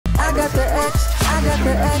got the X, I got the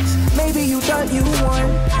X. Maybe you thought you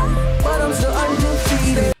won, but I'm still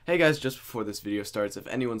undefeated. Hey guys, just before this video starts, if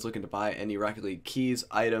anyone's looking to buy any Rocket League keys,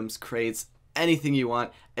 items, crates, anything you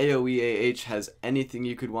want, AOEAH has anything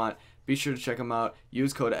you could want, be sure to check them out.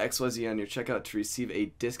 Use code XYZ on your checkout to receive a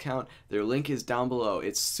discount. Their link is down below.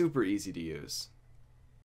 It's super easy to use.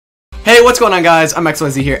 Hey, what's going on guys? I'm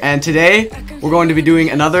XYZ here, and today we're going to be doing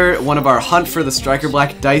another one of our Hunt for the Striker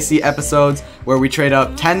Black Dieci episodes where we trade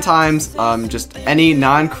up 10 times just any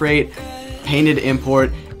non-crate painted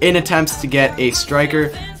import in attempts to get a Striker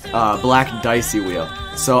Black Dieci wheel.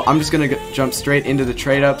 So I'm just going to jump straight into the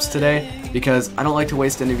trade ups today because I don't like to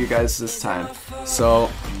waste any of you guys this time. So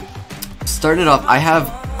started off, I have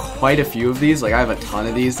quite a few of these, like I have a ton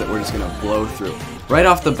of these that we're just going to blow through. Right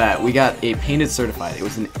off the bat, we got a painted certified. It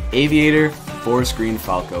was an Aviator Forest Green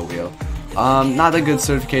Falco wheel. Not a good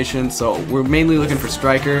certification, so we're mainly looking for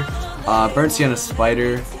Striker. Burnt Sienna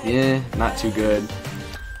Spider, not too good.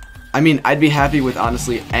 I mean, I'd be happy with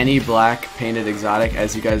honestly any black painted exotic,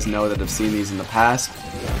 as you guys know that have seen these in the past.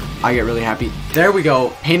 I get really happy. There we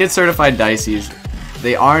go, painted certified Dieci's.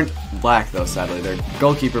 They aren't black though, sadly. They're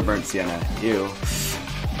Goalkeeper Burnt Sienna. Ew.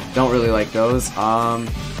 Don't really like those.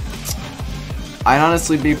 I'd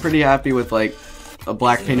honestly be pretty happy with like a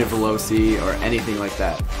black painted Veloci or anything like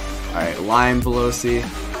that. Alright, Lime Veloci.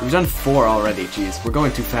 We've done 4 already, jeez. We're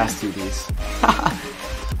going too fast through these.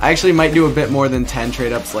 I actually might do a bit more than 10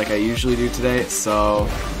 trade ups like I usually do today, so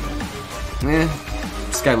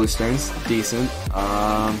Sky Blue Sterns, decent.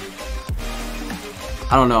 I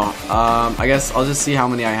don't know. I guess I'll just see how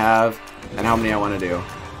many I have and how many I want to do.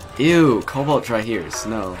 Ew, Cobalt Triheres.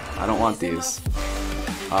 No, I don't want these.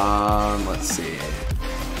 Let's see.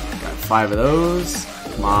 Got 5 of those.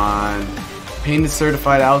 Come on. Painted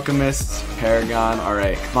Certified Alchemists, Paragon.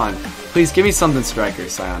 Alright, come on. Please give me something Striker,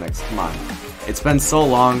 Psionics. Come on. It's been so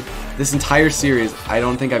long. This entire series, I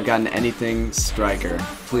don't think I've gotten anything Striker.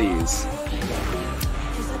 Please.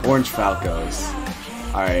 Orange Falcos.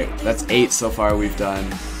 Alright, that's 8 so far we've done.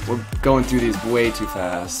 We're going through these way too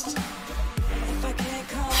fast.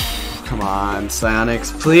 Come on,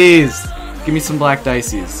 Psionics, please! Give me some black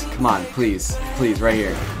Dices. Come on, please. Please, right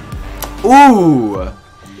here. Ooh!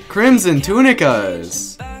 Crimson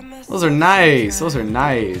Tunicas! Those are nice. Those are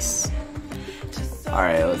nice.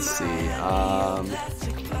 Alright, let's see.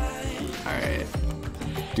 Alright.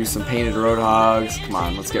 Do some painted Roadhogs. Come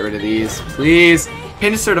on, let's get rid of these. Please!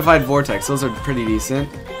 Painted Certified Vortex. Those are pretty decent.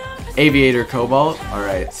 Aviator Cobalt.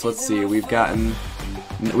 Alright, so let's see. We've done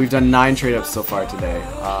 9 trade-ups so far today.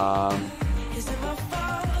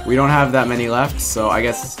 We don't have that many left, so I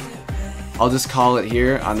guess I'll just call it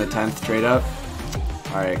here on the 10th trade-up.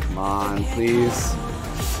 Alright, come on, please.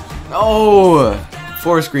 Oh!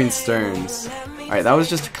 Forest Green Sterns. Alright, that was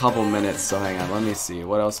just a couple minutes, so hang on, let me see.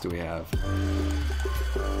 What else do we have?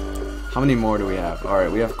 How many more do we have?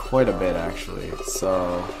 Alright, we have quite a bit, actually.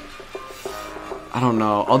 So, I don't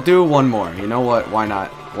know. I'll do one more. You know what? Why not?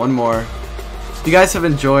 One more. If you guys have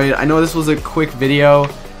enjoyed, I know this was a quick video.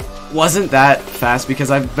 Wasn't that fast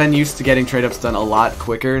because I've been used to getting trade-ups done a lot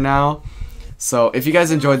quicker now. So if you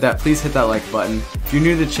guys enjoyed that, please hit that like button. If you're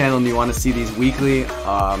new to the channel and you want to see these weekly,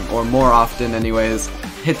 or more often anyways,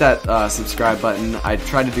 hit that subscribe button. I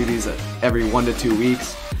try to do these every 1 to 2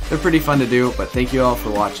 weeks. They're pretty fun to do, but thank you all for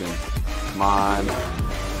watching. Come on.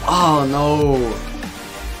 Oh no!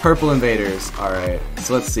 Purple Invaders. Alright,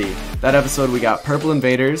 so let's see. That episode we got Purple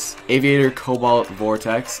Invaders, Aviator Cobalt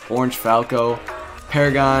Vortex, Orange Falco,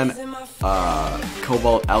 Paragon,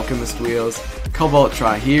 Cobalt Alchemist Wheels, Cobalt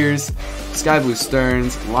Triheres, Sky Blue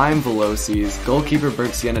Sterns, Lime Veloci's, Goalkeeper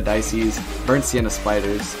Burnt Sienna Dices, Burnt Sienna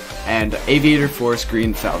Spiders, and Aviator Forest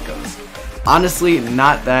Green Falcos. Honestly,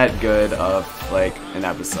 not that good of like an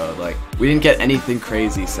episode. Like, we didn't get anything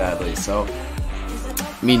crazy, sadly. So,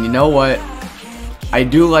 I mean, you know what? I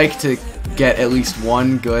do like to get at least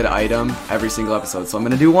one good item every single episode. So I'm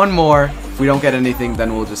gonna do one more. If we don't get anything,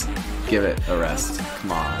 then we'll just give it a rest.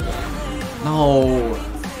 Come on. No.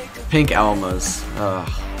 Pink Almas. Ugh,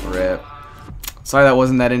 rip. Sorry that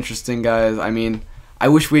wasn't that interesting, guys. I mean, I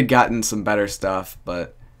wish we'd gotten some better stuff,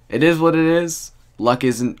 but it is what it is. Luck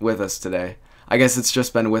isn't with us today. I guess it's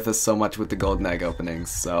just been with us so much with the golden egg openings,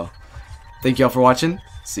 so thank you all for watching.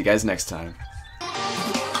 See you guys next time.